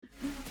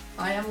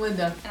Hi, I'm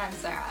Linda. And I'm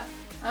Sarah.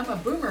 I'm a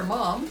boomer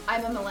mom.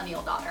 I'm a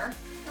millennial daughter.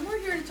 And we're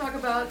here to talk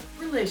about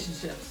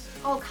relationships.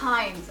 All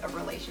kinds of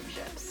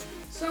relationships.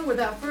 So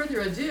without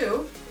further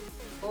ado,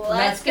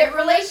 let's get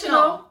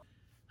relational.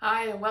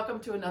 Hi, and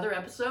welcome to another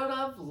episode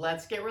of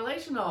Let's Get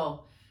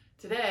Relational.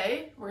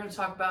 Today, we're going to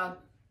talk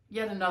about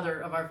yet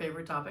another of our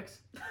favorite topics,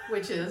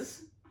 which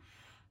is...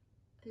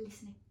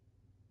 Listening.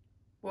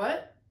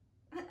 What?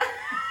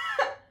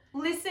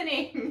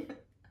 Listening.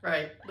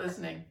 Right,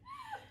 listening.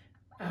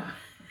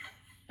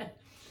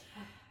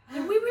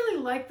 And we really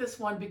like this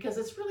one because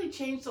it's really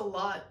changed a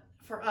lot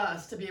for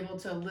us to be able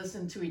to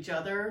listen to each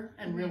other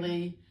and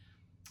really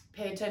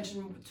pay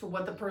attention to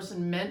what the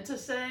person meant to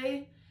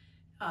say,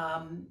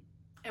 and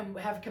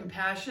have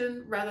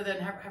compassion rather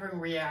than having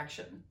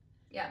reaction.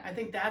 Yeah. I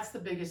think that's the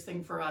biggest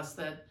thing for us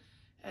that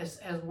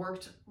has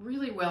worked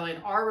really well in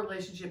our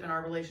relationship and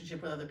our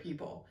relationship with other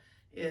people,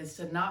 is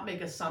to not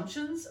make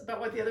assumptions about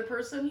what the other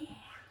person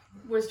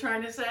was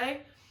trying to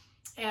say,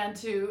 and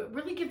to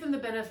really give them the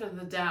benefit of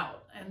the doubt.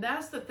 And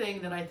that's the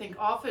thing that I think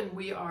often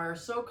we are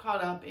so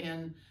caught up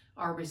in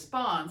our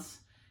response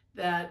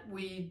that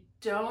we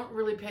don't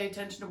really pay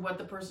attention to what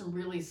the person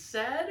really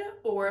said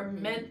or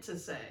meant to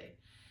say.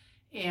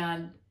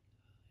 And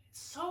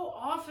so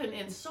often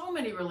in so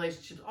many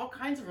relationships, all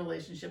kinds of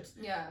relationships,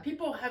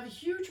 people have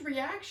huge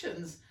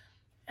reactions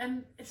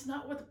and it's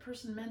not what the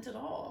person meant at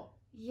all.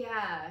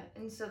 Yeah,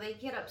 and so they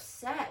get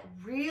upset,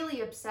 really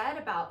upset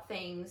about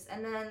things,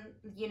 and then,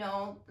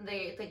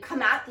 they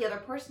come at the other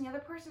person. The other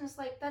person is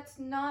like, that's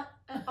not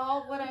at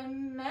all what I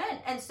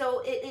meant. And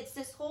so it's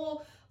this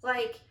whole,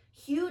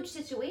 huge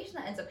situation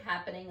that ends up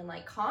happening,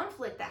 and,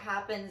 conflict that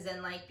happens,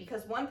 and,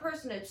 because one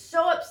person is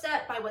so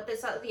upset by what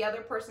the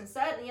other person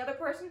said, and the other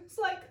person's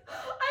like, I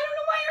don't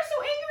know why you're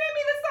so angry at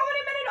me, that's not what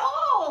I meant at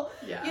all.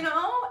 Yeah.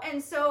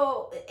 And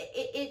so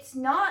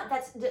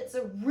that's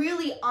a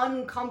really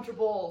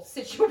uncomfortable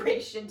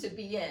situation to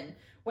be in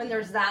when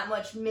there's that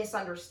much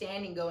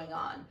misunderstanding going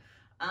on,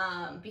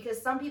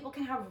 because some people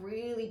can have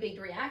really big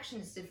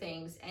reactions to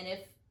things, and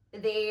if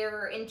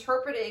they're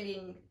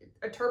interpreting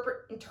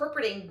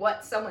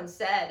what someone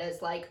said as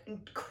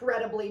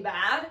incredibly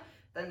bad,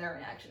 then their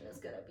reaction is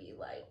gonna be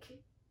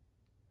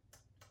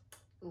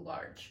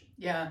large.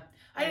 Yeah.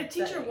 I had a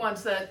teacher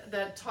once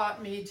that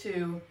taught me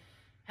to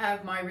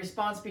have my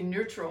response be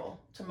neutral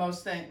to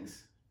most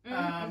things.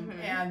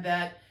 And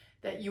that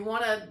you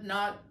want to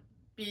not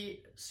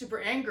be super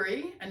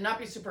angry and not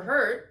be super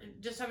hurt,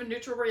 just have a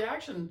neutral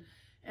reaction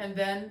and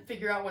then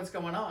figure out what's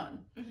going on.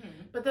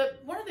 But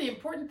one of the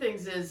important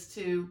things is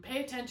to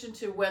pay attention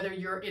to whether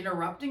you're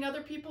interrupting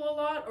other people a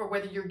lot or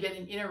whether you're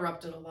getting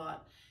interrupted a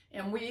lot.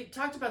 And we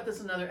talked about this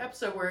in another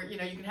episode where, you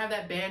can have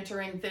that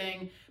bantering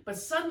thing, but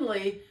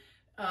suddenly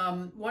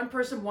one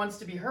person wants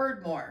to be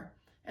heard more.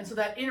 And so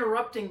that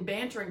interrupting,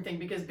 bantering thing,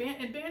 because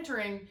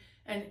bantering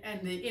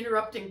and the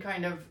interrupting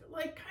kind of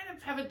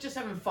having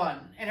fun,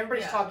 and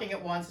everybody's talking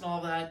at once and all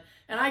of that.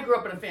 And I grew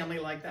up in a family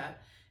like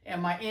that.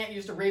 And my aunt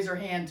used to raise her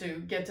hand to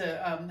get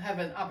to have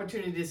an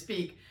opportunity to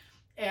speak.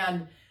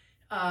 And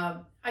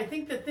I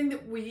think the thing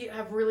that we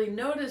have really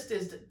noticed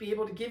is to be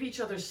able to give each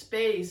other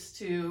space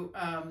to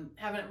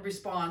have a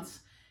response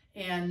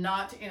and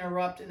not to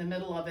interrupt in the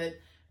middle of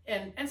it.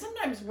 And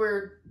sometimes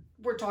we're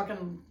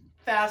talking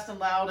fast and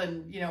loud,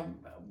 and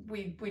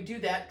we do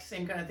that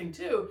same kind of thing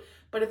too.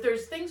 But if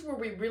there's things where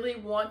we really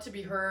want to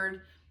be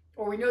heard,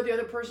 or we know the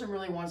other person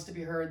really wants to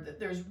be heard, that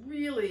there's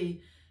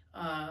really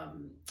a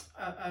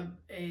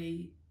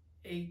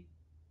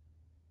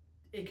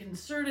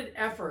concerted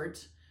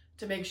effort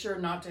to make sure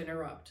not to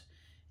interrupt.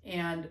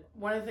 And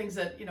one of the things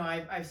that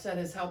I've said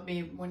has helped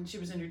me when she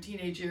was in her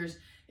teenage years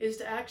is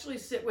to actually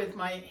sit with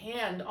my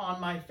hand on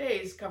my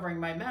face covering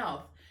my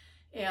mouth.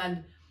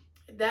 And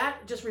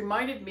that just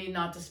reminded me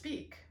not to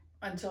speak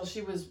until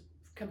she was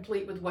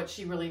complete with what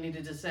she really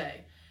needed to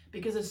say.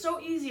 Because it's so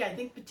easy, I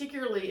think,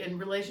 particularly in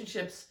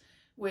relationships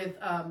with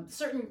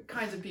certain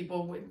kinds of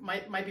people,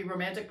 might be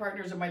romantic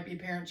partners, it might be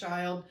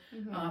parent-child,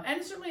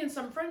 and certainly in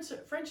some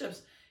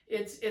friendships,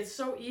 it's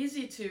so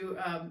easy to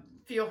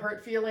feel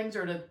hurt feelings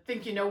or to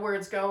think you know where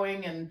it's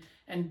going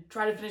and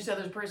try to finish the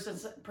other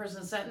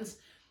person's sentence.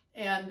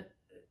 And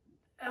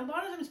a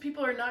lot of times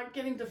people are not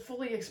getting to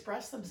fully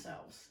express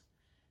themselves.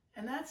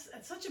 And that's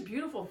such a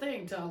beautiful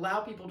thing, to allow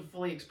people to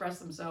fully express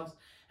themselves.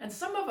 And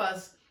some of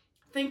us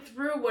think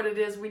through what it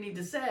is we need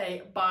to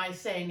say by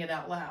saying it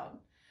out loud.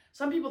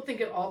 Some people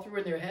think it all through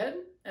in their head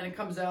and it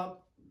comes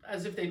out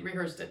as if they'd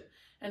rehearsed it.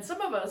 And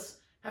some of us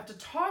have to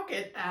talk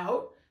it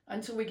out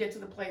until we get to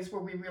the place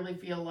where we really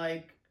feel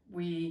like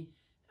we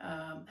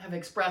have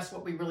expressed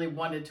what we really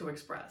wanted to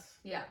express.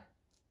 Yeah.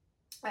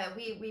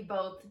 We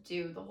both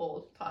do the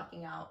whole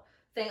talking out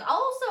thing.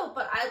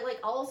 But I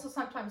also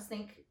sometimes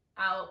think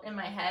out in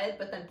my head,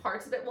 but then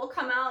parts of it will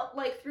come out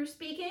through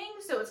speaking.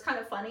 So it's kind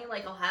of funny.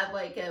 I'll have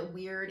a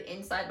weird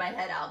inside my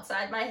head,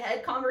 outside my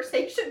head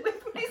conversation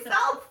with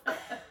myself.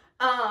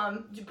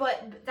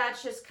 But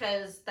that's just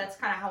because that's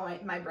kind of how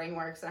my brain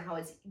works and how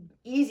it's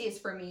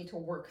easiest for me to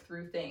work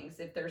through things.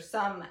 If there's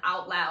some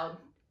out loud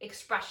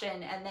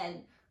expression and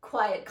then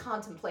quiet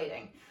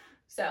contemplating.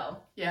 So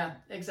yeah,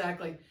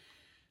 exactly.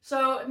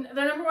 So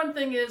the number one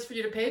thing is for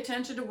you to pay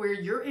attention to where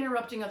you're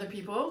interrupting other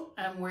people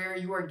and where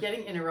you are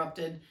getting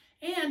interrupted,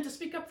 and to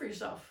speak up for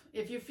yourself.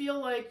 If you feel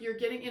like you're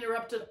getting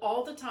interrupted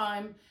all the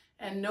time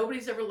and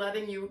nobody's ever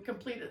letting you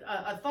complete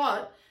a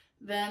thought,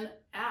 then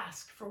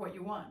ask for what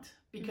you want,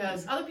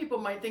 because other people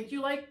might think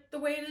you like the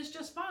way it is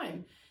just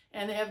fine,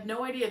 and they have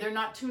no idea. They're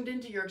not tuned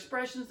into your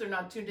expressions. They're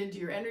not tuned into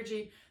your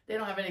energy. They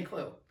don't have any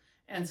clue.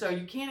 And so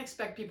you can't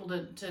expect people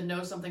to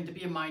know something, to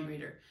be a mind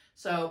reader.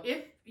 So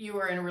if you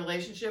are in a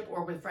relationship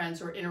or with friends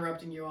who are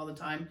interrupting you all the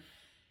time,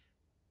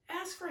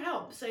 ask for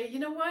help. Say, you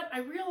know what? I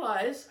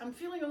realize I'm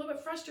feeling a little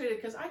bit frustrated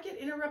because I get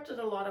interrupted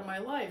a lot in my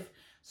life.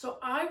 So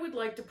I would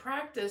like to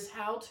practice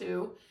how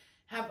to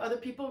have other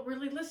people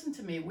really listen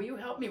to me. Will you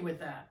help me with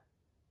that?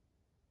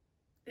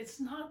 It's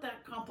not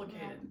that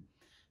complicated. Yeah.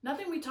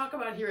 Nothing we talk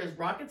about here is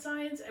rocket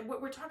science. And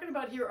what we're talking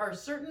about here are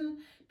certain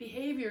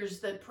behaviors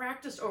that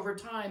practiced over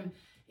time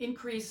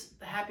increase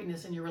the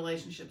happiness in your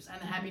relationships and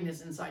the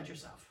happiness inside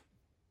yourself.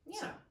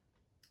 Yeah.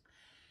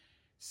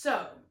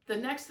 So the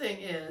next thing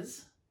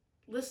is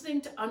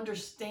listening to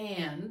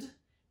understand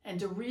and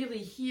to really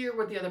hear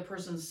what the other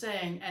person's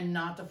saying and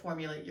not to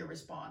formulate your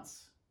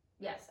response.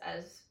 Yes,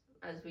 as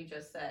we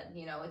just said,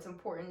 you know, it's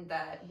important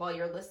that while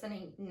you're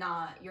listening,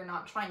 you're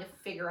not trying to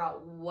figure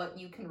out what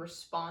you can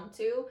respond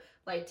to,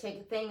 like take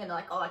a thing and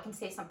like, oh, I can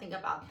say something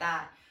about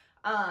that.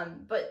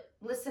 But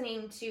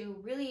listening to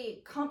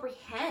really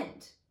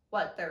comprehend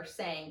what they're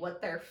saying,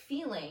 what they're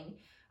feeling.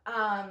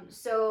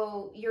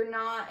 So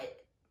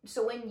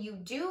when you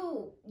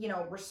do, you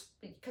know,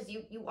 because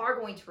you are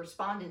going to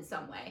respond in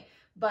some way,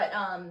 but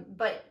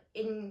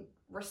in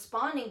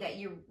responding, that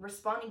you're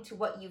responding to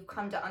what you've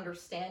come to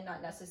understand,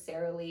 not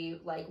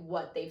necessarily like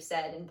what they've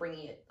said, and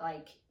bringing it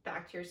like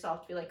back to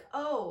yourself to be like,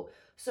 oh,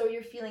 so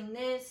you're feeling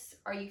this,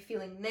 are you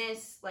feeling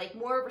this? Like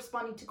more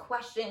responding to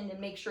question and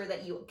make sure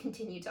that you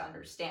continue to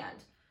understand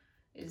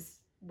is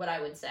what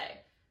I would say.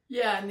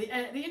 Yeah, and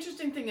the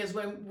interesting thing is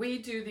when we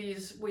do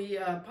these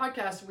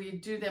podcasts, we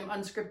do them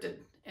unscripted.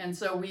 And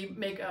so we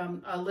make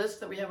a list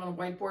that we have on a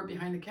whiteboard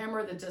behind the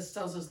camera that just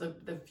tells us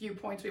the few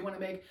points we want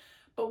to make.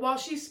 But while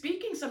she's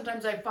speaking,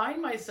 sometimes I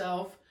find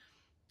myself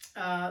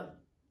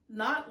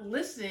not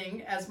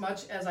listening as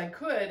much as I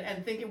could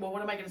and thinking, well,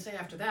 what am I going to say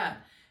after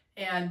that?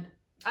 And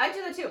I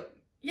do that too.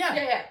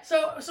 Yeah.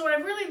 So what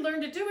I've really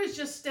learned to do is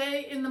just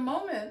stay in the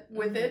moment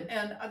with it,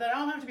 and that I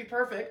don't have to be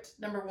perfect,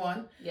 number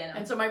one. Yeah. No.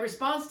 And so my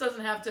response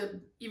doesn't have to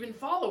even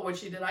follow what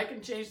she did. I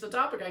can change the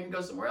topic. I can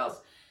go somewhere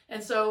else.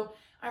 And so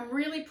I'm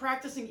really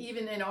practicing,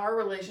 even in our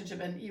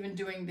relationship and even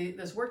doing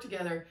this work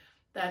together,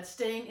 that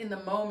staying in the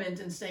moment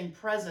and staying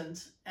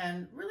present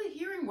and really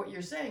hearing what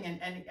you're saying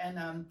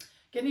and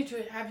getting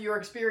to have your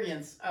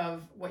experience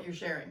of what you're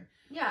sharing.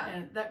 Yeah.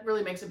 And that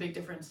really makes a big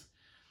difference.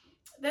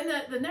 Then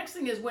the next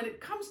thing is, when it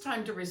comes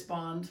time to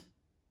respond,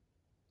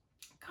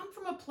 come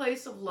from a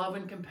place of love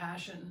and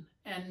compassion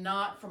and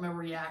not from a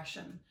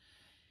reaction.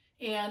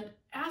 And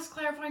ask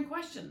clarifying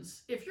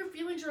questions. If your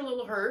feelings are a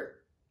little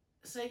hurt,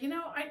 say, you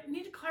know, I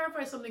need to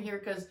clarify something here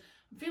because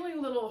I'm feeling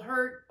a little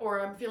hurt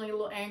or I'm feeling a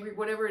little angry,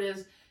 whatever it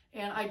is.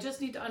 And I just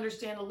need to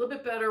understand a little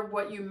bit better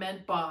what you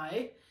meant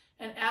by,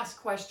 and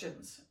ask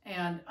questions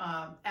and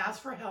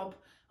ask for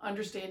help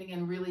understanding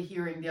and really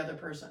hearing the other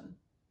person.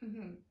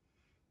 Mm-hmm.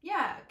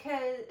 Yeah,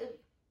 because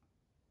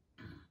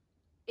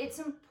it's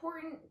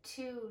important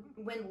to,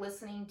 when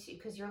listening to,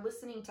 because you're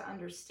listening to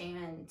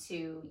understand,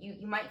 to,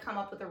 you might come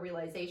up with a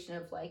realization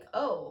of like,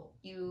 oh,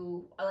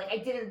 I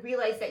didn't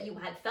realize that you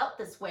had felt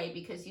this way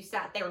because you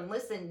sat there and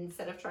listened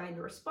instead of trying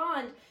to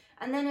respond.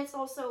 And then it's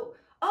also,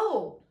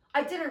 oh,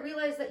 I didn't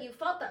realize that you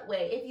felt that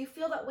way. If you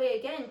feel that way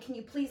again, can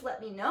you please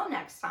let me know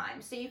next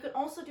time? So you could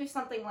also do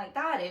something like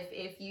that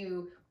if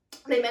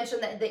they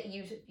mentioned that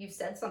you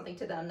said something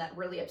to them that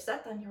really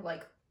upset them. You're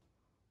like,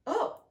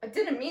 oh, I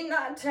didn't mean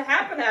that to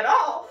happen at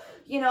all,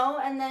 you know.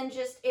 And then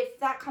just, if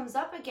that comes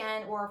up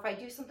again, or if I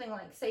do something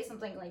like, say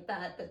something like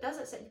that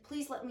doesn't say,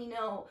 please let me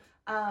know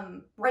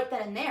right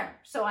then and there,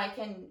 so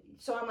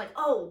I'm like,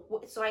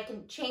 oh, so I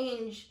can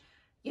change,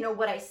 you know,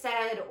 what I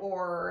said,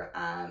 or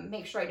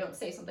make sure I don't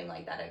say something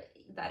like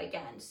that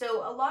again.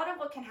 So a lot of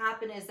what can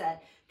happen is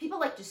that people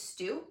like to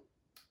stew.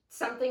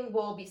 Something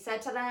will be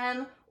said to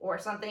them, or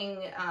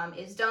something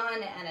is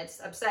done and it's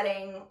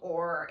upsetting,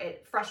 or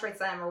it frustrates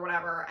them, or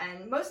whatever.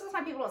 And most of the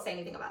time people don't say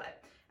anything about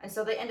it. And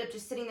so they end up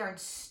just sitting there and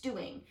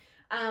stewing,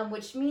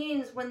 which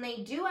means when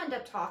they do end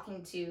up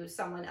talking to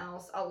someone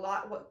else,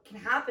 what can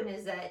happen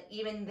is that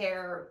even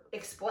their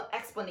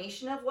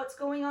explanation of what's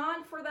going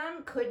on for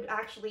them could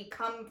actually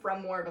come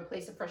from more of a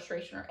place of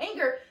frustration or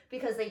anger,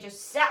 because they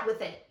just sat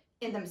with it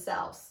in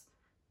themselves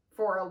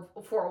for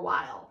a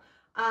while.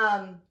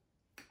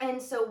 And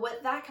so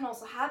what that can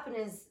also happen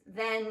is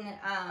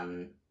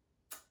then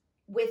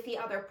with the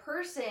other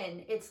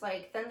person, it's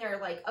like, then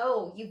they're like,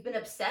 oh, you've been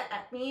upset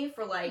at me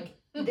for like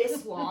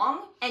this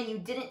long and you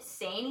didn't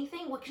say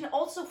anything, which can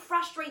also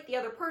frustrate the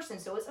other person.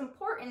 So it's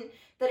important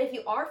that if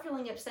you are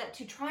feeling upset,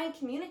 to try and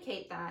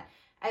communicate that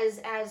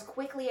as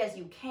quickly as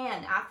you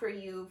can after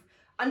you've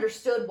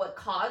understood what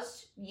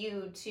caused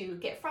you to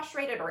get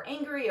frustrated or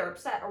angry or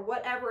upset or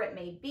whatever it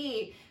may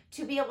be,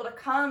 to be able to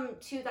come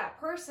to that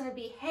person and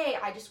be, hey,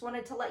 I just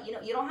wanted to let you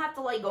know. You don't have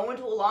to like go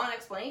into a long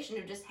explanation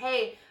of just,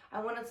 hey,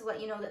 I wanted to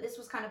let you know that this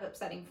was kind of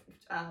upsetting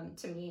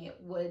to me.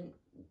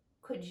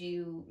 Could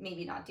you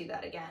maybe not do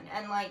that again?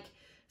 And like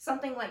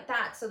something like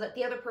that, so that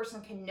the other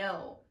person can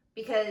know.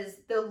 Because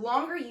the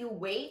longer you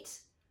wait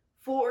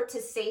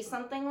to say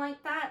something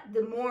like that,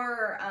 the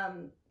more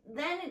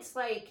then it's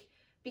like,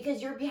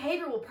 because your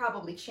behavior will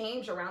probably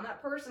change around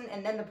that person,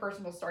 and then the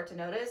person will start to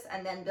notice,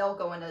 and then they'll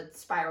go in a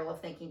spiral of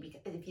thinking,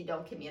 because if you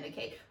don't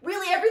communicate,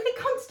 really everything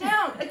comes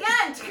down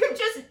again to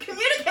just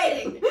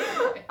communicating.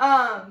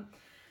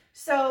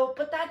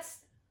 But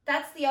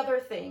that's the other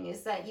thing,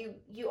 is that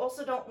you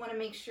also don't want to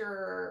make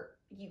sure,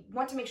 you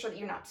want to make sure that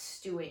you're not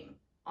stewing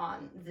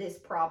on this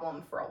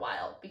problem for a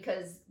while,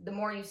 because the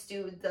more you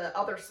stew, the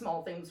other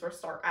small things will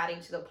start adding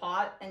to the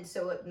pot. And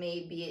so it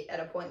may be at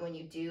a point when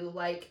you do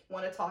like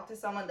want to talk to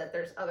someone, that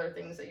there's other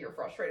things that you're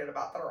frustrated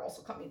about that are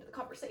also coming to the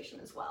conversation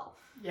as well.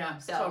 Yeah,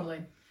 so.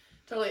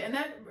 Totally. And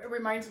that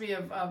reminds me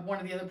of one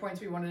of the other points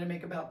we wanted to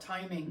make about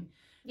timing.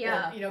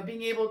 Yeah. That,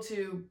 being able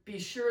to be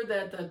sure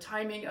that the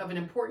timing of an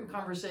important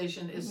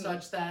conversation is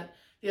such that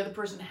the other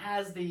person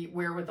has the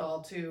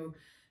wherewithal to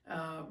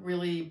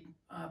really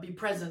be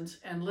present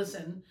and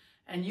listen,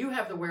 and you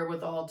have the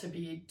wherewithal to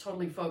be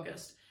totally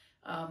focused.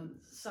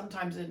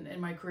 Sometimes in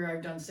my career,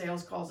 I've done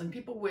sales calls, and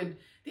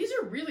these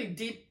are really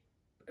deep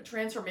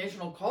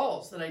transformational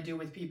calls that I do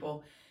with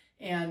people,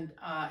 and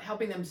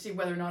helping them see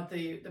whether or not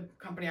the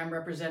company I'm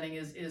representing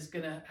is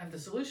going to have the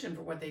solution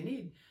for what they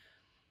need.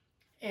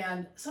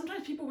 And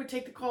sometimes people would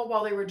take the call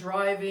while they were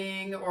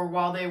driving, or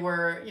while they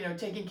were,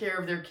 taking care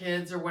of their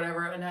kids or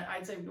whatever. And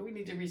I'd say, we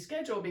need to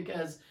reschedule,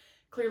 because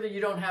clearly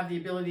you don't have the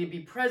ability to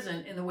be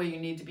present in the way you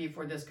need to be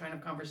for this kind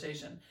of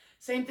conversation.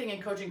 Same thing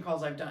in coaching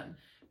calls I've done.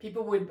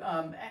 People would,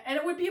 and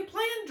it would be a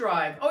planned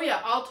drive. Oh yeah,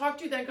 I'll talk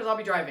to you then because I'll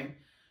be driving.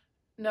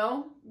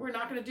 No, we're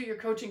not going to do your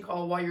coaching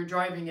call while you're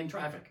driving in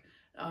traffic.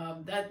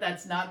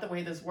 That's not the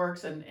way this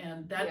works.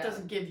 And that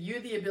doesn't give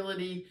you the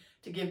ability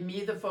to give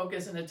me the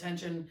focus and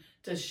attention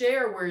to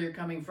share where you're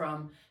coming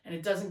from. And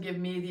it doesn't give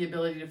me the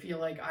ability to feel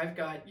like I've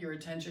got your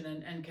attention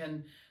and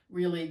can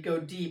really go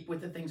deep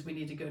with the things we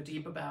need to go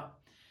deep about.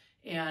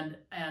 And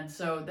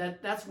so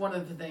that's one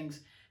of the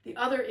things. The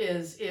other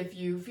is, if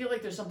you feel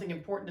like there's something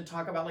important to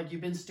talk about, like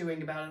you've been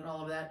stewing about it and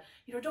all of that,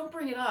 don't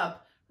bring it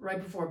up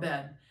right before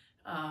bed,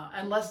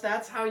 unless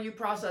that's how you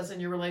process in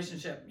your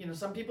relationship.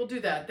 Some people do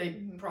that. They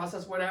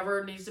process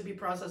whatever needs to be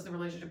processed in the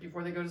relationship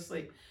before they go to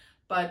sleep.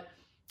 But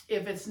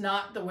if it's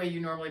not the way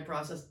you normally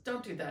process,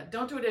 don't do that.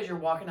 Don't do it as you're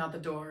walking out the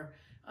door.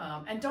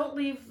 And don't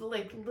leave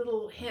like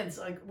little hints,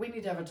 like, we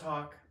need to have a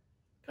talk.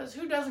 Because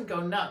who doesn't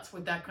go nuts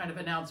with that kind of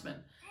announcement?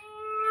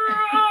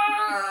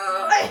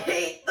 I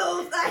hate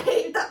those. I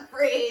hate that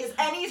phrase.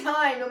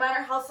 Anytime, no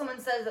matter how someone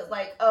says it,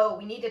 like, oh,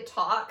 we need to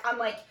talk, I'm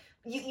like,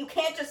 you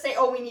can't just say,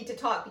 oh, we need to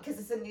talk, because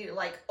it's immediately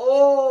like,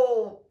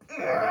 oh,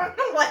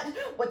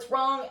 what's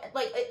wrong?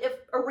 Like, if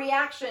a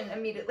reaction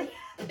immediately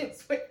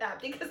happens with that,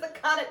 because the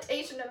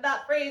connotation of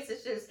that phrase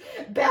is just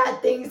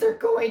bad things are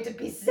going to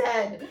be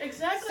said.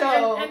 Exactly.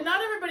 So, and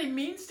not everybody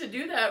means to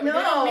do that. No.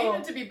 They don't mean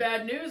it to be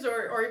bad news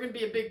or even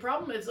be a big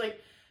problem. It's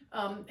like,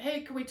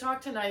 hey, can we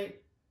talk tonight?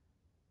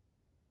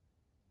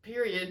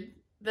 Period.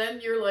 Then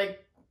you're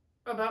like,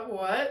 about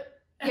what?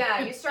 Yeah,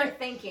 you start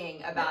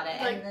thinking about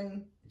it, like, and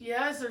then...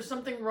 Yeah, is there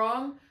something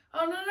wrong?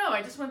 Oh, no,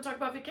 I just want to talk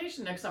about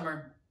vacation next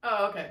summer.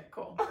 Oh, okay,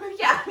 cool.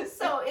 Yeah,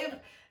 so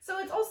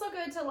it's also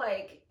good to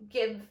like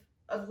give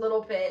a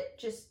little bit,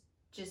 just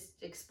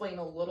explain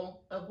a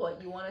little of what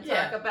you want to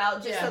talk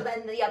about, so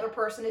then the other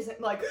person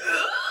isn't like,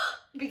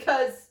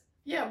 because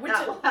that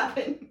will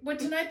happen. Would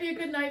tonight be a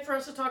good night for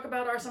us to talk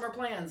about our summer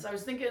plans? I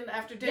was thinking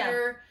after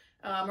dinner,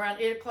 around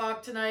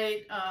 8:00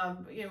 tonight,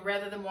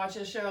 rather than watch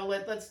a show,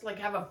 let's like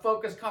have a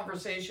focused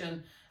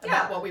conversation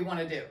about what we want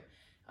to do.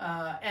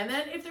 And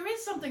then if there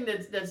is something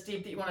that's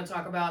deep that you want to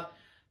talk about,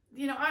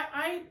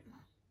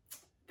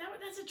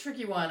 that's a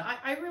tricky one.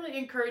 I really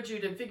encourage you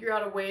to figure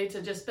out a way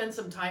to just spend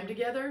some time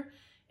together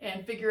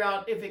and figure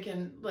out if it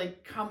can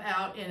like come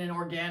out in an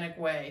organic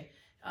way,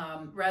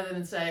 rather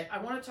than say, I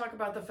want to talk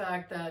about the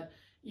fact that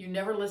you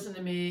never listen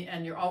to me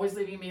and you're always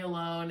leaving me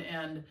alone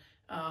and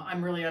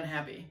I'm really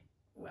unhappy.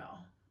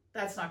 Well,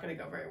 that's not going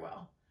to go very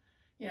well.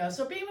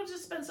 So being able to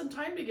just spend some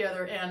time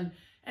together and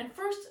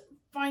first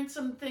find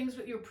some things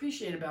that you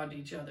appreciate about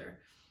each other.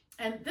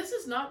 And this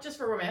is not just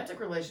for romantic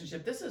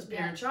relationship. This is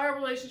parent-child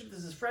relationship.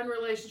 This is friend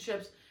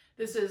relationships.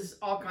 This is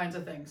all kinds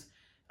of things.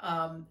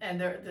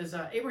 And there's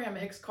Abraham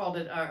Hicks called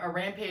it a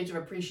rampage of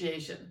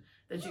appreciation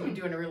that you can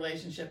do in a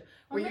relationship,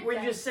 where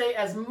you just say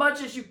as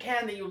much as you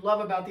can that you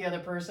love about the other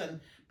person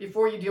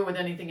before you deal with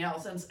anything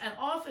else. And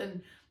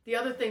often the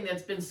other thing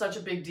that's been such a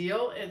big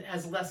deal, it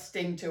has less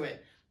sting to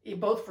it,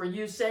 both for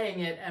you saying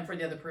it and for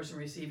the other person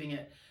receiving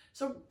it.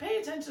 So pay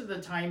attention to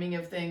the timing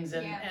of things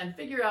and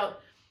figure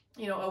out,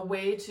 a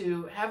way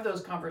to have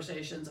those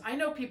conversations. I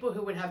know people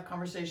who would have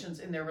conversations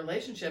in their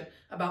relationship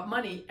about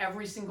money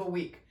every single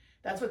week.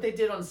 That's what they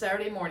did on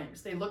Saturday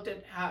mornings. They looked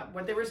at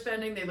what they were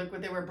spending, they looked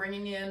what they were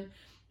bringing in,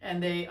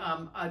 and they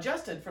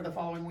adjusted for the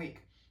following week.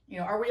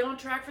 Are we on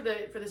track for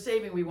the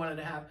saving we wanted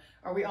to have?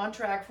 Are we on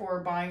track for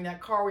buying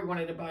that car we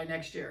wanted to buy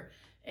next year?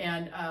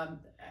 And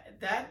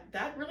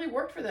that really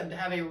worked for them to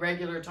have a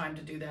regular time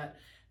to do that.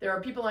 There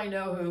are people I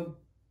know who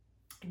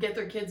get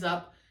their kids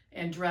up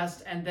and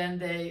dressed, and then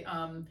they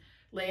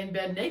lay in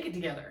bed naked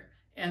together.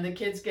 And the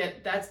kids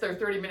that's their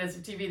 30 minutes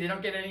of TV. They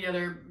don't get any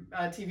other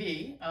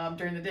TV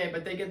during the day,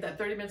 but they get that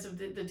 30 minutes of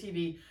the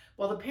TV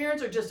while the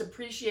parents are just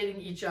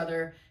appreciating each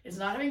other. It's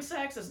not having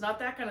sex. It's not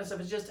that kind of stuff.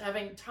 It's just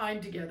having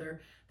time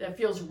together that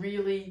feels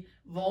really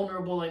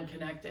vulnerable and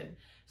connected.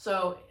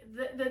 So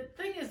the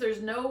thing is,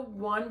 there's no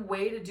one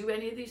way to do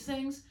any of these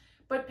things,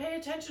 but pay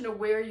attention to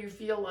where you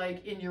feel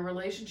like in your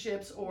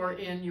relationships or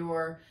in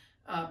your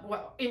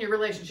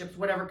relationships,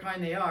 whatever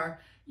kind they are,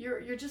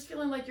 you're just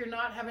feeling like you're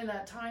not having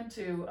that time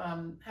to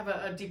have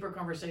a deeper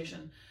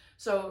conversation.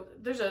 So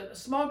there's a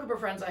small group of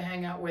friends I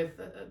hang out with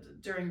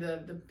during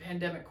the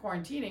pandemic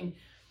quarantining,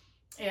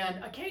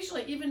 and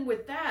occasionally, even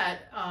with that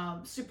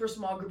super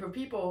small group of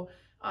people,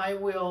 I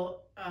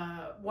will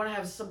want to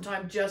have some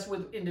time just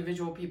with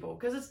individual people,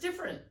 because it's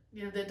different.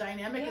 The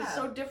dynamic is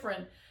so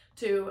different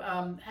to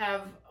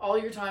have all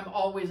your time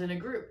always in a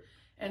group.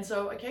 And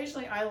so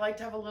occasionally I like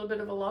to have a little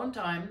bit of alone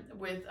time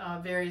with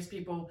various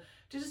people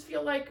to just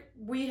feel like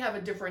we have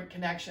a different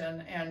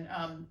connection, and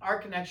our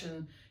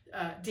connection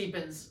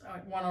deepens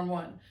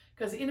one-on-one,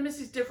 because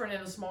intimacy is different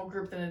in a small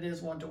group than it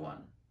is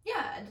one-to-one.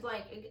 Yeah,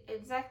 like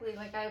exactly.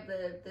 Like I have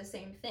the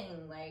same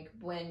thing. Like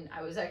when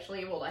I was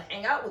actually able to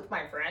hang out with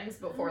my friends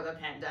before the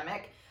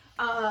pandemic,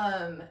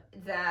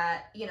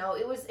 that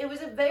it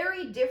was a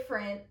very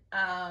different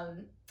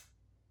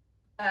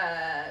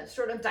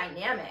sort of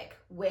dynamic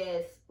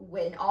with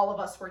when all of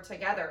us were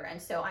together.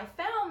 And so I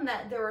found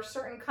that there were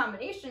certain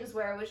combinations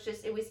where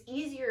it was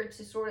easier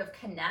to sort of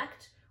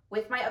connect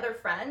with my other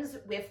friends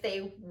if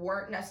they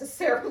weren't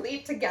necessarily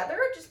together,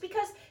 just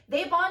because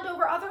they bond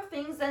over other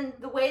things than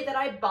the way that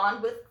I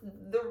bond with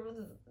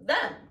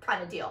them,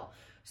 kind of deal.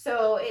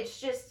 So it's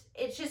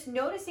just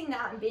noticing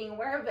that and being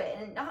aware of it,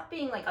 and not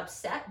being like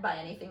upset by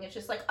anything. It's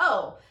just like,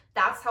 oh,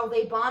 that's how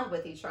they bond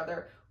with each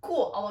other.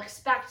 Cool. I'll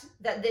expect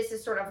that this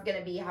is sort of going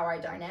to be how our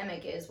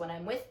dynamic is when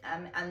I'm with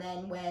them. And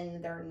then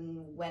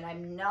when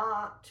I'm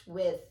not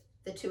with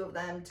the two of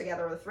them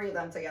together or the three of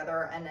them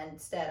together, and then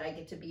instead I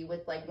get to be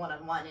with like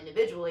one-on-one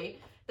individually,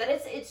 that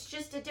it's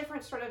just a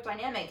different sort of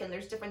dynamic, and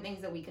there's different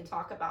things that we can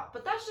talk about.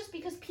 But that's just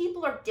because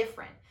people are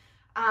different,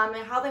 and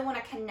how they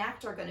want to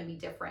connect are going to be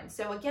different.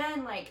 So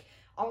again, like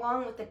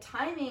along with the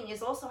timing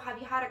is also, have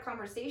you had a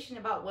conversation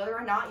about whether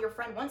or not your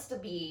friend wants to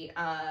be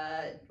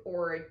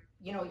or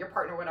your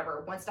partner,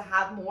 whatever, wants to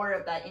have more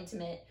of that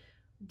intimate,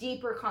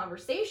 deeper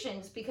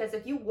conversations? Because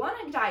if you want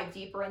to dive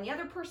deeper and the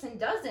other person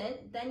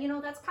doesn't, then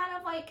that's kind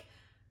of like,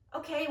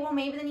 okay, well,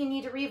 maybe then you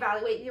need to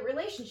reevaluate your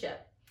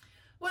relationship.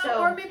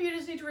 Well, or maybe you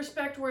just need to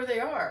respect where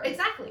they are.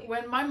 Exactly.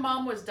 When my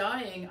mom was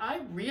dying, I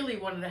really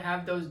wanted to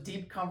have those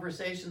deep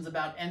conversations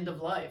about end of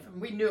life,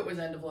 and we knew it was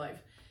end of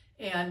life,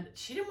 and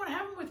she didn't want to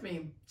have them with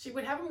me. She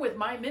would have them with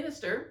my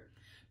minister,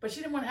 but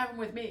she didn't want to have them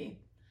with me.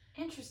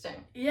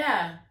 Interesting.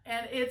 Yeah,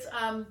 and it's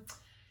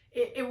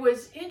it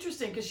was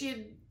interesting because she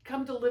had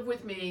come to live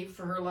with me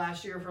for her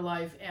last year of her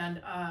life,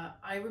 and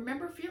I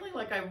remember feeling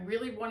like I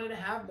really wanted to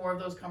have more of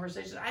those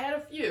conversations. I had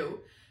a few,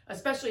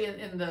 especially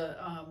in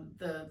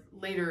the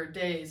later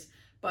days,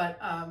 but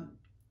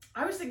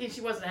I was thinking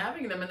she wasn't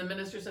having them, and the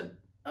minister said,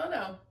 "Oh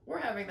no, we're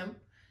having them."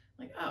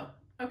 I'm like, oh,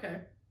 okay,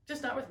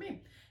 just not with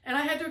me. And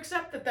I had to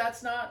accept that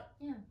that's not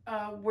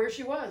where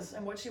she was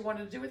and what she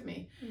wanted to do with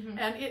me. Mm-hmm.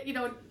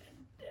 And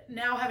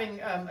now having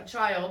a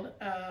child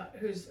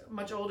who's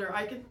much older,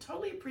 I can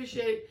totally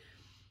appreciate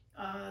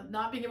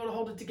not being able to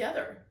hold it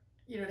together,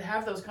 to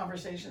have those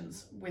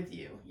conversations with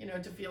you,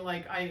 to feel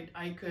like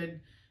I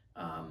could,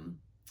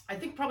 I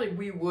think probably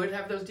we would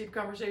have those deep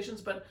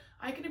conversations, but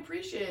I can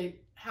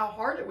appreciate how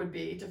hard it would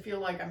be to feel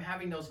like I'm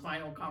having those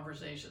final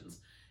conversations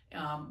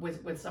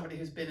with somebody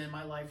who's been in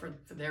my life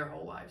for their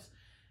whole lives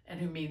and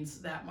who means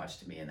that much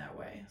to me in that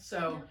way.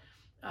 So,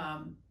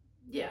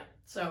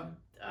 So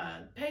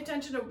pay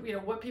attention to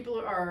what people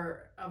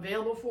are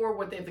available for,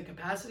 what they have the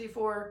capacity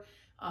for,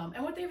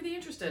 and what they have the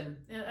interest in.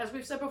 And as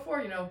we've said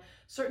before,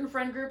 certain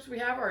friend groups we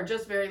have are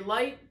just very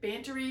light,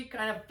 bantery,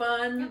 kind of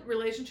fun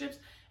relationships,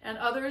 and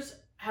others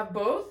have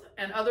both,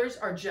 and others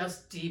are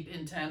just deep,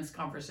 intense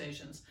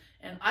conversations.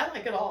 And I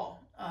like it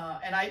all.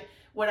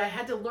 What I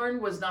had to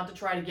learn was not to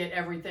try to get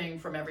everything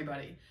from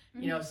everybody.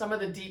 Mm-hmm. Some of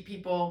the deep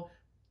people,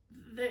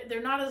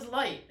 they're not as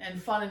light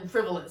and fun and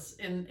frivolous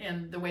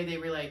in the way they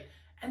relate.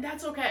 And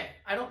that's okay.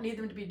 I don't need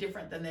them to be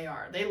different than they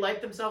are. They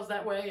like themselves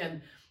that way,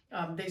 and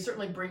they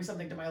certainly bring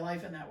something to my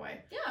life in that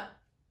way. Yeah.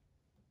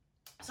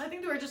 So I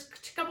think there were just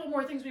a couple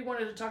more things we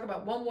wanted to talk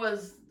about. One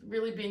was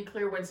really being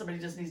clear when somebody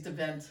just needs to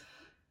vent.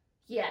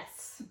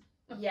 Yes,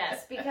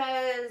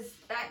 because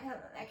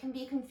that can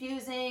be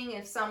confusing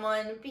if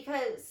someone,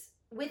 because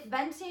with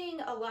venting,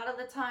 a lot of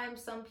the time,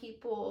 some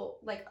people,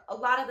 like, a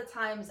lot of the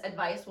times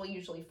advice will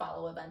usually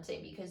follow a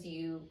venting because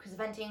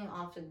venting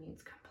often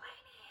means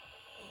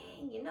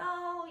complaining, you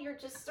know, you're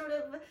just sort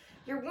of,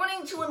 you're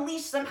wanting to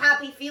unleash some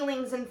happy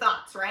feelings and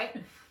thoughts, right?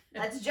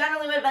 That's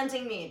generally what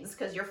venting means,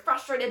 because you're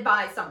frustrated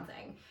by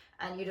something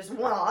and you just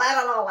want to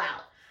let it all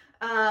out.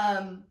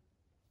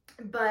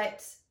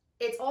 But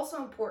it's also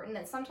important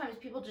that sometimes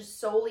people just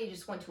solely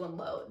just want to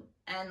unload.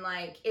 And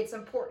like, it's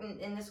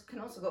important, and this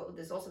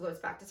also goes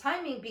back to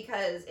timing,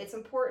 because it's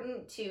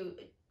important to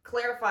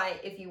clarify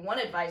if you want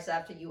advice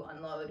after you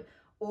unload,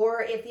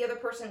 or if the other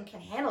person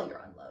can handle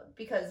your unload,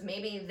 because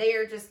maybe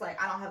they're just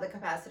like, I don't have the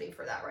capacity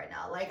for that right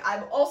now. Like,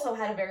 I've also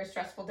had a very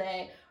stressful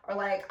day, or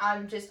like, I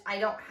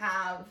don't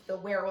have the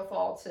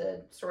wherewithal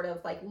to sort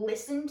of like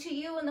listen to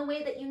you in the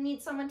way that you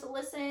need someone to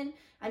listen,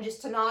 and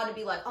just to nod and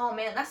be like, oh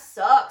man, that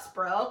sucks,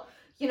 bro.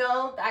 You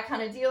know, that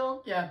kind of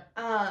deal. Yeah.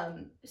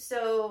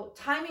 So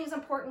timing is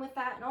important with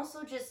that, and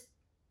also just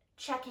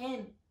check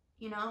in,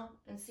 you know,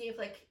 and see if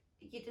like,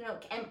 you know,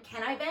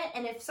 can I vent?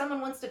 And if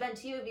someone wants to vent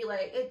to you, be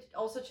like,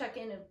 also check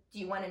in. Do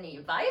you want any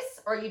advice,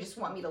 or you just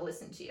want me to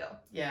listen to you?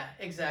 Yeah,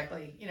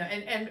 exactly. You know,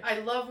 and I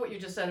love what you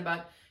just said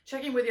about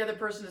checking with the other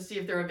person to see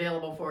if they're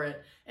available for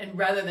it, and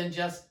rather than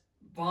just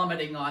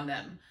vomiting on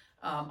them.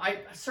 I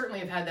certainly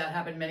have had that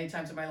happen many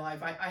times in my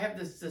life. I have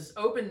this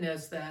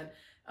openness that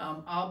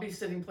I'll be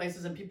sitting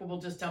places and people will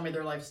just tell me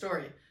their life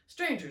story.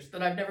 Strangers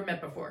that I've never met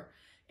before.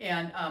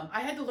 And I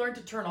had to learn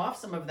to turn off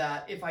some of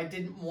that if I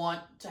didn't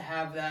want to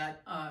have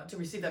that, to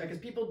receive that, because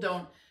people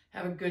don't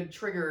have a good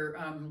trigger,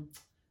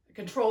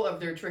 control of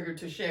their trigger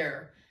to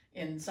share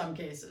in some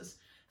cases.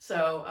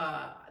 So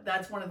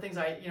that's one of the things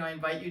I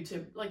invite you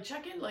to like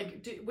check in,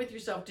 like with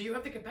yourself. Do you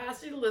have the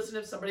capacity to listen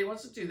if somebody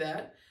wants to do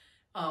that,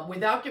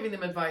 without giving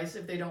them advice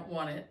if they don't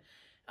want it?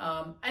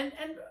 And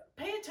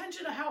pay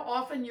attention to how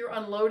often you're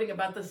unloading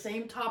about the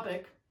same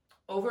topic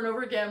over and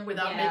over again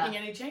without making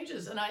any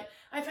changes. And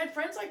I've had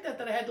friends like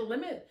that I had to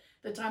limit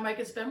the time I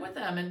could spend with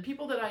them, and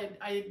people that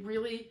I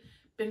really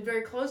been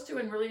very close to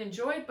and really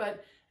enjoyed,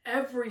 but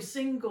every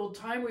single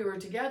time we were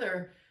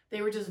together,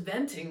 they were just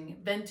venting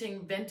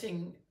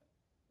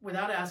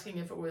without asking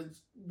if it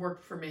was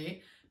worked for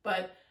me.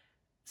 But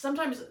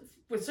sometimes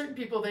with certain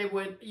people,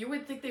 you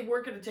would think they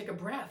weren't going to take a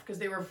breath, because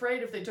they were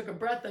afraid if they took a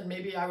breath, then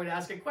maybe I would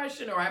ask a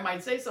question or I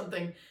might say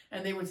something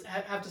and they would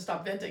have to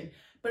stop venting.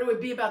 But it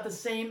would be about the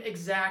same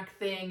exact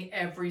thing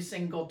every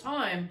single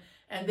time.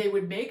 And they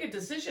would make a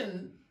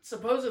decision,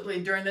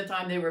 supposedly during the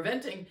time they were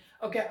venting.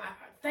 Okay,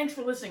 thanks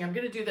for listening. I'm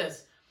going to do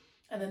this.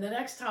 And then the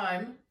next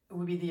time it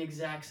would be the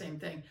exact same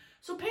thing.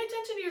 So pay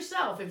attention to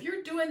yourself. If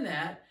you're doing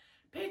that,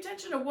 pay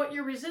attention to what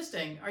you're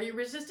resisting. Are you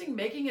resisting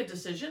making a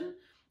decision?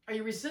 Are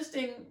you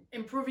resisting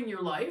improving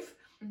your life?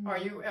 Mm-hmm. Are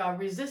you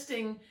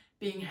resisting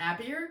being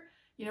happier?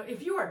 You know,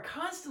 if you are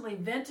constantly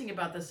venting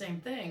about the same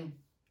thing,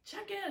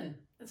 check in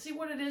and see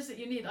what it is that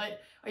you need.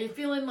 Are you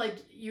feeling like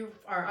you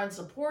are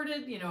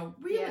unsupported? You know,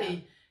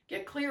 really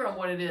get clear on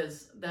what it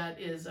is that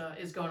is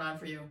going on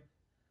for you.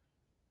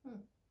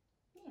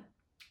 Yeah.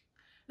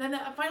 Then the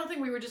final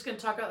thing we were just going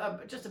to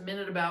talk just a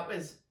minute about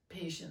is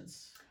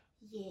patience.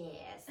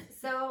 Yes.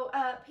 So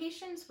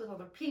patience with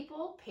other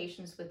people,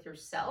 patience with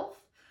yourself.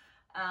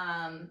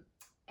 And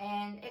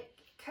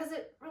because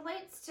it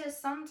relates to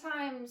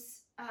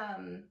sometimes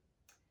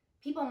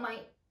people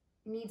might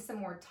need some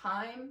more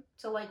time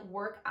to like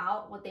work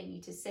out what they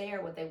need to say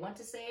or what they want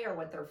to say or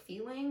what they're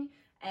feeling,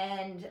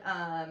 and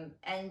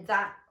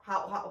that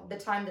how the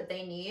time that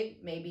they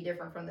need may be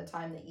different from the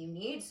time that you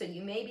need. So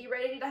you may be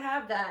ready to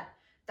have that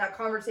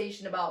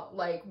conversation about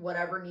like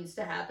whatever needs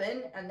to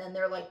happen, and then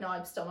they're like, no,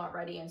 I'm still not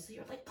ready, and so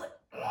you're like,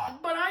 but I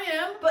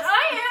am,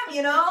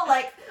 you know,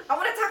 like I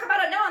want to talk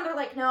about it now, and they're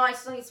like, no, I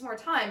still need some more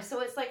time.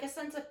 So it's like a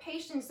sense of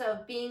patience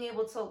of being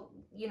able to,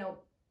 you know,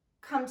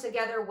 come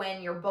together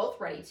when you're both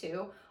ready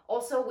to.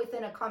 Also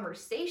within a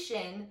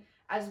conversation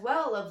as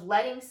well, of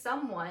letting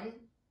someone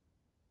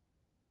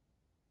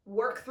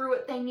work through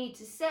what they need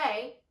to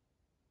say,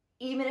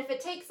 even if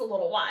it takes a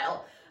little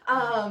while.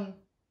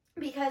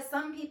 Because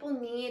some people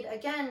need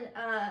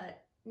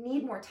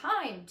more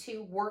time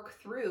to work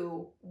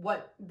through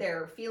what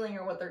they're feeling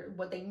or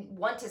what they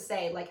want to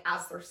say, like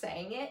as they're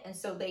saying it. And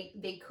so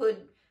they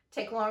could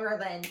take longer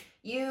than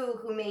you,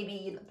 who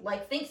maybe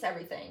like thinks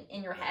everything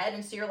in your head.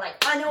 And so you're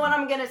like, I know what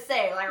I'm going to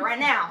say, like right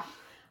now.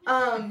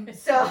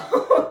 So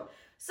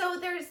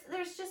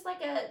there's just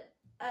like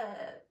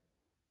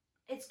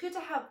it's good to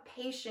have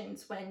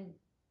patience when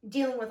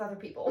dealing with other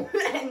people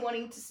and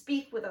wanting to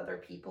speak with other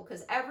people,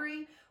 because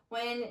everyone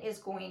is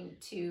going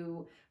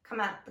to come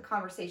at the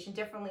conversation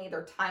differently.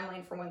 Their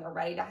timeline for when they're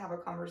ready to have a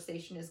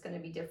conversation is going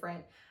to be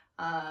different.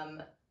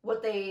 The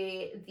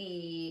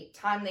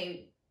time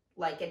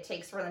it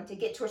takes for them to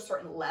get to a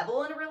certain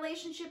level in a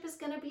relationship is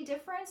going to be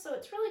different. So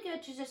it's really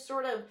good to just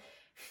sort of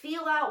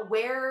feel out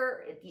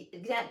where,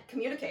 again,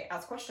 communicate,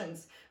 ask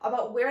questions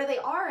about where they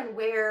are and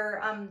where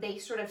they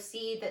sort of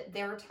see that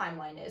their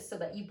timeline is, so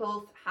that you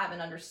both have an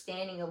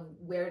understanding of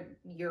where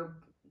you're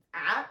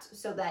at,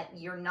 so that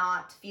you're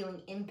not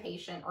feeling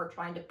impatient or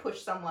trying to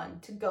push someone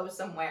to go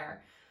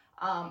somewhere,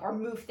 or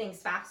move things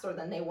faster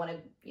than they want to,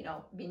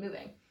 be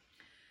moving.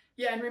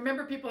 Yeah, and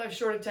remember, people have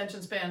short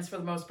attention spans for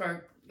the most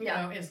part. You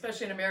Yeah. know,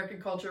 especially in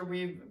American culture,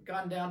 we've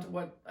gone down to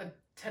what, a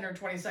 10 or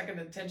 20 second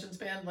attention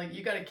span. Like,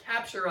 you got to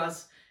capture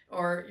us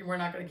or we're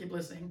not going to keep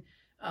listening.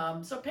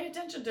 So pay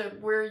attention to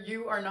where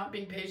you are not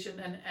being patient,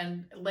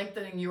 and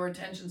lengthening your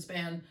attention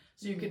span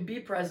so you can be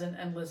present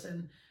and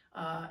listen.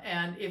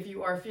 And if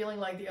you are feeling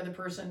like the other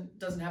person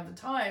doesn't have the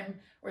time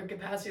or the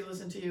capacity to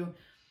listen to you,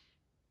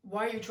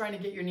 why are you trying to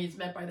get your needs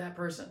met by that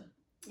person?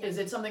 Yeah. Is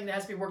it something that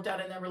has to be worked out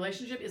in that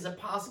relationship? Is it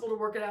possible to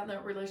work it out in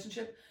that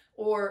relationship?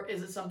 Or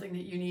is it something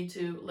that you need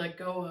to let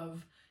go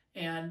of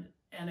and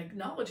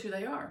acknowledge who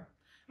they are?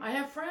 I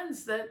have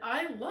friends that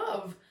I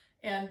love,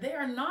 and they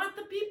are not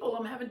the people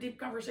I'm having deep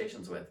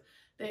conversations with.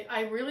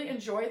 I really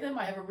enjoy them.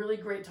 I have a really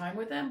great time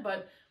with them,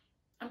 but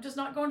I'm just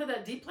not going to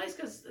that deep place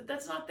because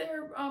that's not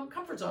their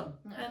comfort zone.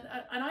 Yeah.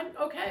 And I'm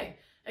okay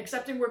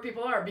accepting where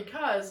people are,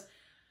 because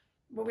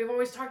what we've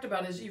always talked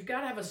about is you've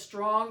got to have a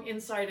strong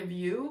inside of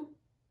you,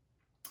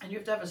 and you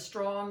have to have a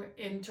strong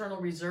internal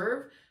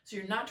reserve, so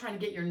you're not trying to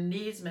get your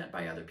needs met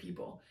by other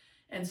people.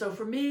 And so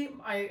for me,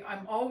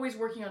 I'm always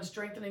working on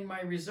strengthening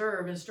my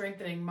reserve and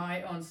strengthening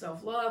my own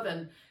self-love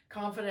and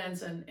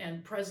confidence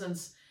and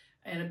presence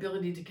and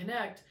ability to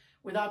connect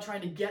without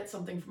trying to get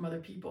something from other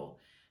people.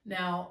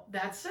 Now,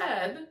 that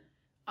said,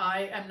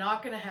 I am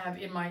not going to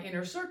have in my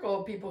inner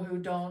circle people who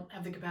don't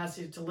have the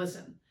capacity to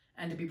listen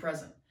and to be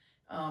present.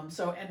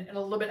 And in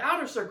a little bit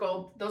outer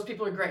circle, those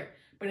people are great.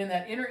 But in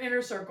that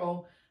inner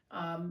circle,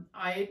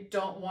 I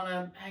don't want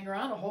to hang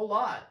around a whole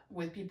lot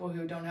with people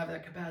who don't have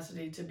that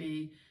capacity to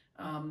be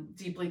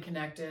deeply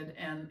connected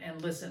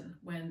and listen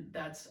when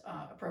that's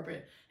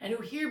appropriate, and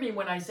who hear me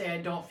when I say I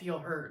don't feel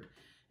heard,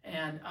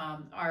 and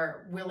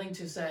are willing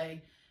to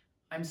say,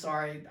 I'm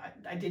sorry,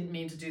 I didn't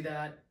mean to do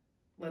that.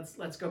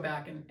 Let's go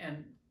back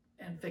and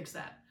fix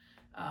that.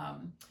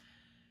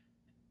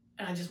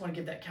 And I just want to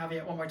give that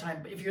caveat one more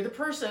time. If you're the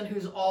person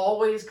who's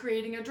always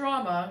creating a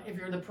drama, if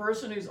you're the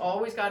person who's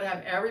always got to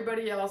have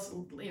everybody else,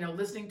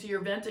 listening to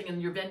your venting,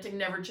 and your venting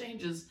never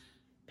changes,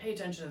 pay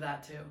attention to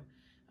that too.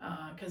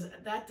 Because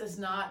that is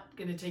not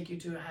going to take you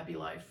to a happy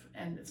life,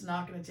 and it's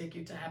not going to take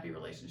you to happy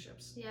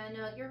relationships. Yeah,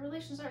 no, your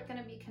relations aren't going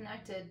to be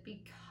connected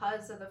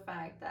because of the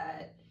fact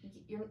that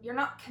you're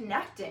not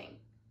connecting.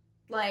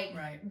 Like,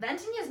 right.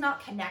 Venting is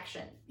not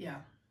connection. Yeah.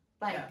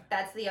 Like, yeah.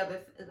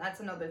 That's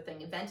another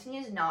thing. Venting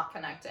is not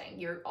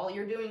connecting. All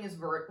you're doing is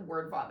word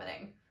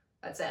vomiting.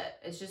 That's it.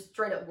 It's just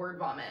straight up word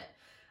vomit.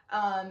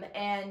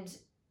 And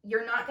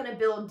you're not going to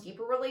build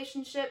deeper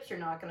relationships. You're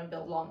not going to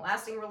build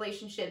long-lasting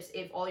relationships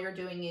if all you're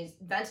doing is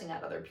venting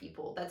at other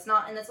people. That's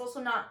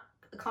also not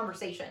a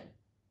conversation.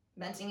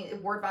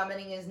 Word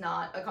vomiting is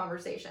not a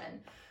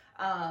conversation.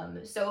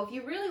 So if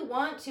you really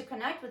want to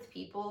connect with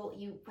people,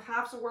 you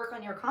have to work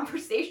on your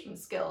conversation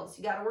skills.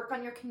 You got to work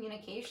on your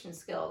communication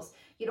skills.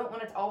 You don't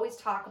want to always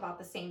talk about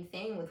the same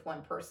thing with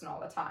one person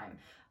all the time.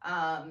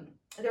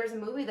 There's a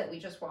movie that we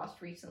just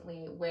watched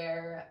recently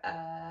where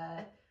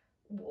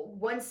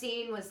one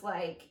scene was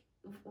like,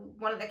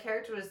 one of the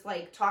characters was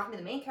like talking to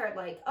the main character,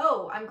 like,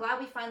 oh, I'm glad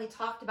we finally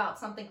talked about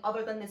something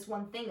other than this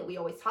one thing that we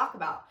always talk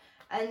about.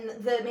 And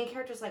the main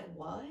character's like,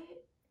 what?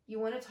 You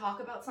want to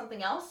talk about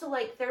something else? So,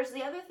 like, there's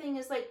the other thing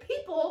is, like,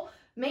 people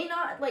may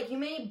not, like, you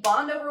may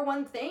bond over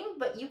one thing,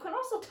 but you can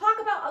also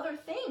talk about other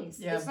things.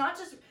 Yeah. It's not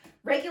just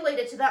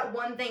regulated to that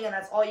one thing and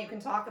that's all you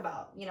can talk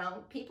about.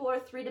 People are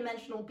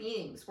three-dimensional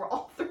beings. We're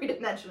all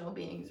three-dimensional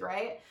beings,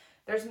 right?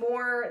 There's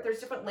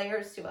different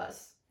layers to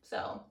us.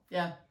 So.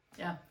 Yeah.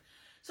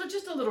 So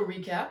just a little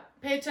recap.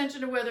 Pay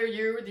attention to whether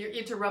you're the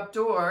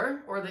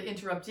interruptor or the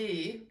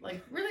interruptee.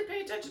 Like, really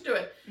pay attention to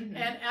it, mm-hmm.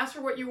 and ask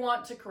for what you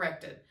want to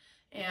correct it.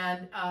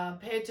 And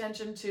pay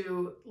attention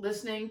to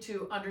listening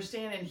to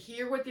understand and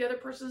hear what the other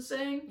person's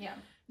saying. Yeah.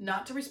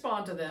 Not to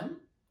respond to them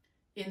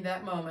in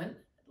that moment.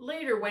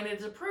 Later, when it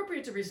is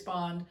appropriate to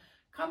respond,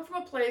 come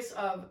from a place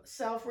of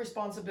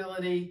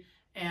self-responsibility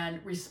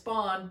and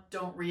respond,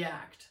 don't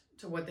react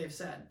to what they've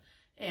said.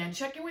 And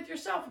check in with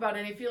yourself about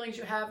any feelings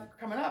you have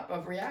coming up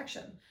of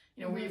reaction.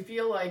 Mm-hmm. Where you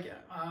feel like,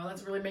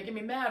 that's really making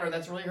me mad, or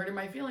that's really hurting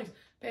my feelings.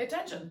 Pay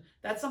attention.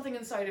 That's something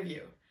inside of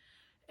you.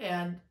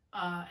 And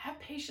have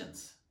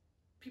patience.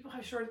 People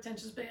have short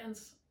attention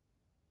spans.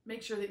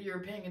 Make sure that you're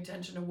paying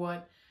attention to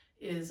what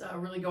is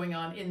really going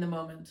on in the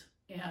moment.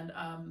 And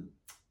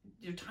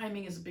your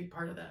timing is a big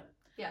part of that.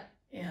 Yeah.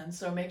 And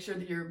so make sure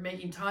that you're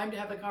making time to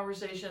have a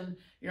conversation.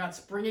 You're not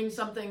springing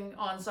something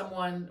on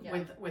someone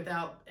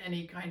without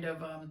any kind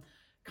of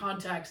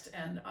context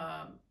and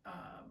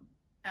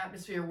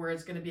atmosphere where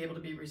it's going to be able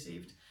to be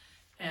received.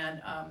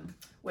 And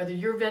whether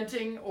you're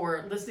venting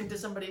or listening to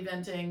somebody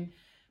venting,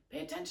 pay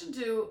attention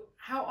to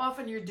how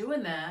often you're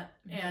doing that,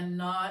 mm-hmm. and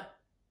not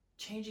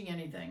changing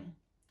anything.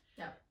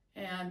 Yeah.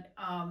 And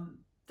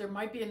there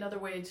might be another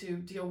way to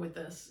deal with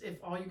this. If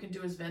all you can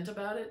do is vent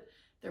about it,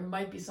 there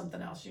might be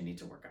something else you need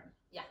to work on.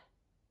 Yeah.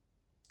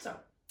 So,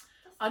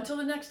 until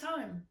the next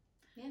time,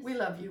 yes. We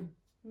love you.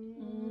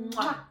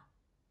 Mwah.